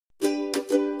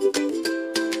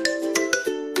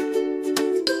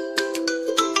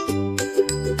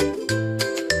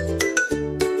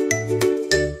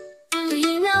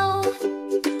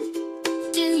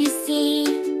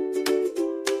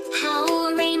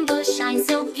shine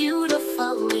so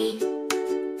beautifully.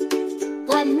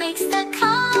 What makes the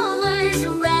colors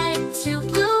red to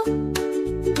blue?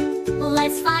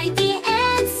 Let's find the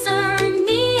answer,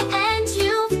 me and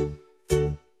you.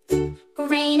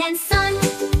 Rain and sun,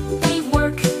 they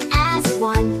work as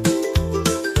one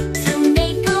to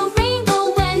make a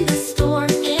rainbow when the storm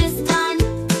is done.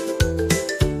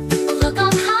 Look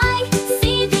up high,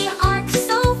 see the arc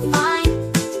so fine.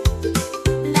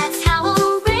 That's how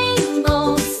a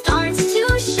rainbow starts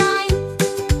to shine.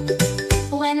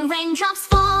 When raindrops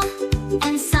fall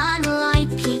and sunlight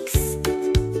peaks,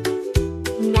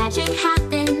 magic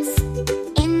happens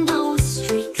in those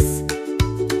streaks.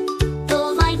 The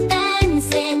light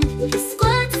bends in,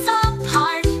 splits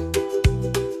apart.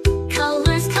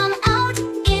 Colors come out,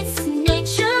 it's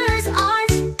nature's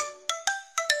art.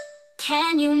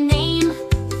 Can you name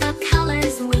the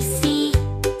colors we see?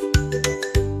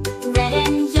 Red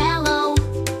and yellow,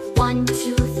 1,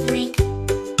 2, 3.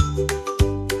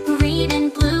 Green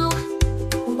and blue,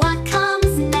 what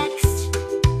comes next?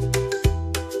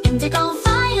 Indigo,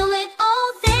 violet, oh,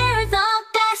 they're the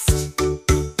best.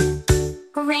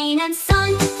 Rain and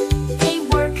sun, they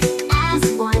work as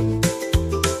one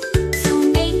to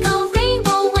make a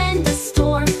rainbow when the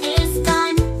storm is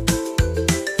done.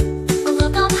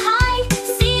 Look up high,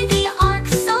 see the arc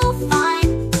so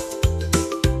fine.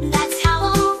 That's how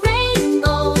a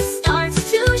rainbow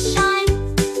starts to shine.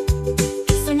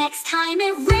 So next time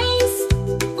it